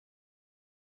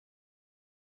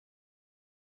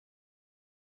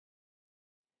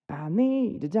I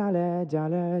need $1,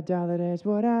 $1, that's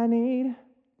what I need.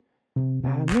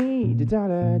 I need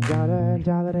 $1, $1,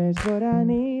 $1, that's what I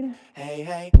need. Hey,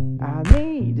 hey. I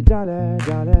need $1,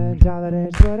 $1, $1,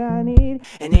 that's what I need.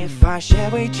 And if I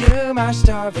share with you my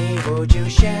story, would you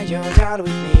share your dollar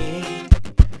with me?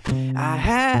 I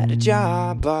had a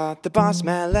job, but the boss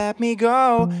man let me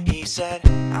go. He said,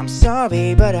 I'm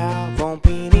sorry, but I won't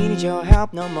be needing your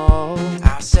help no more.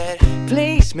 I said,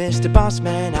 please, Mr.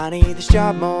 Bossman, I need this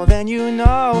job more than you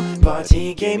know. But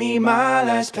he gave me my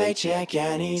last paycheck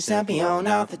and he sent me on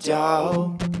out the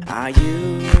door. Are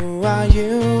you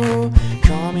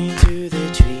coming to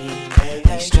the tree?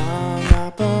 They strung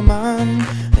up a man,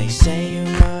 they say you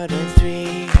murdered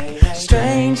 3.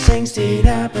 Strange things did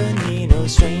happen, no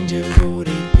stranger would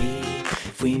it be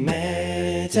if we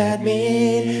met at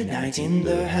midnight in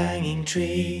the hanging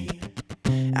tree.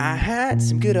 I had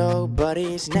some good old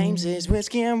buddies, names is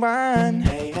whiskey and wine.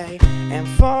 Hey, hey. And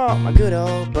for my good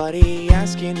old buddy,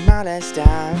 asking my last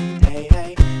dime. Hey,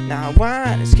 hey. Now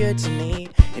wine is good to me,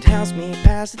 it helps me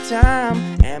pass the time.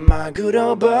 And my good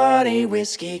old buddy,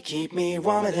 whiskey, keep me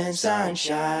warmer than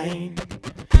sunshine.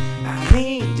 I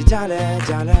need $1, $1,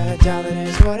 $1,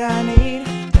 that's what I need.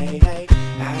 Hey, hey.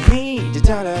 I need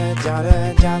 $1, $1,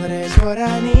 $1, that's what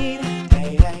I need.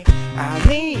 Hey, hey. I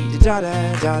need $1,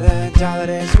 $1, $1,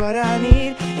 that's what I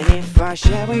need. And if I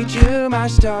share with you my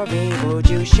story, would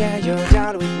you share your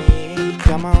dollar with me?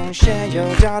 Come on, share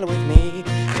your dollar with me.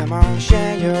 Come on,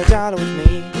 share your dollar with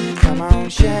me. Come on,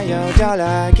 share your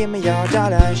dollar. Give me your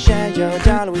dollar, share your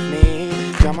dollar with me.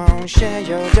 Come on, share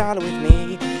your dollar with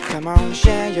me. Come on,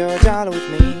 share your dollar with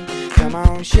me. Come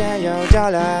on, share your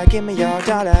dollar. Give me your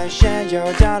dollar, share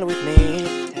your dollar with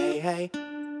me. Hey, hey.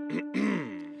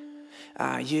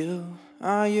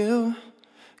 Are you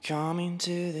coming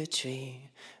to the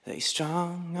tree? They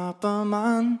strung up a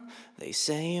man, they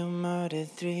say you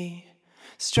murdered 3.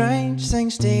 Strange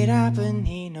things did happen,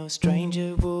 no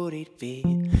stranger would it be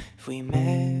if we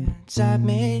met at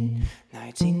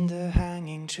midnight in the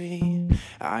hanging tree.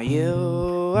 Are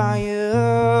you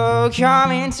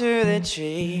coming to the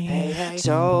tree? Hey, hey.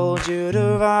 Told you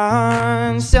to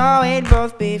run, so we'd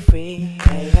both be free.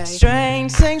 Hey, hey.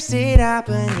 Strange things did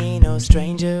happen, no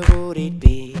stranger would it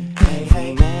be if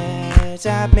we met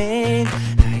at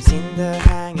midnight in the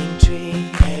hanging tree.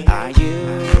 Hey, are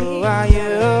you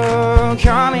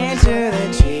coming to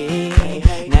the tree?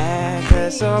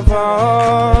 Necklace of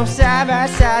hope, side by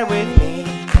side with me.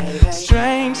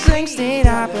 Strange things did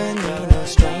happen, no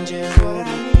stranger would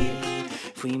it be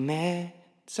if we met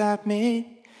at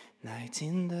midnight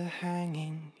in the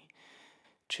hanging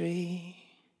tree.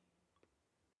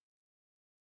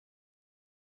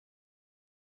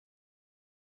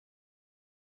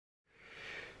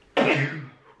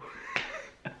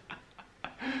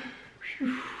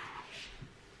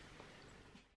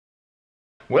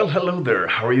 Well, hello there,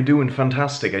 how are you doing?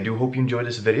 Fantastic, I do hope you enjoyed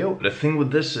this video. The thing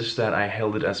with this is that I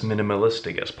held it as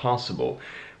minimalistic as possible,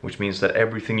 which means that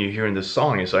everything you hear in this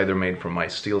song is either made from my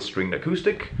steel stringed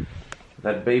acoustic,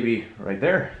 that baby right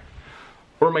there,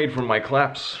 or made from my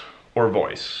claps or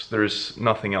voice. There's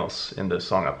nothing else in this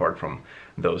song apart from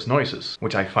those noises,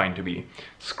 which I find to be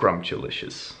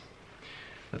scrumptious.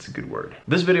 That's a good word.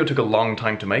 This video took a long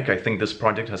time to make. I think this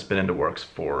project has been in the works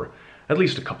for at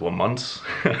least a couple of months.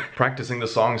 Practicing the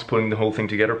songs, putting the whole thing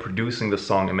together, producing the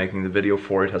song and making the video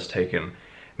for it has taken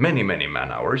many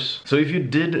man hours. So if you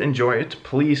did enjoy it,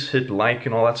 please hit like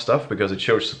and all that stuff, because it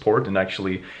shows support and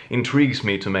actually intrigues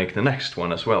me to make the next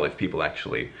one as well, if people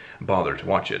actually bother to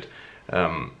watch it.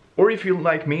 Or if you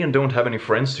like me and don't have any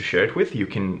friends to share it with, you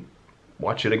can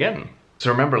watch it again. So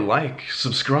remember, like,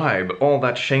 subscribe, all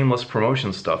that shameless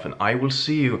promotion stuff, and I will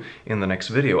see you in the next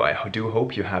video. I do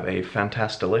hope you have a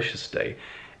fantastic-delicious day,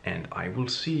 and I will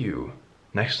see you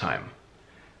next time.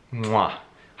 Mwah!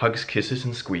 Hugs, kisses,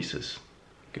 and squeezes.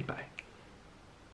 Goodbye.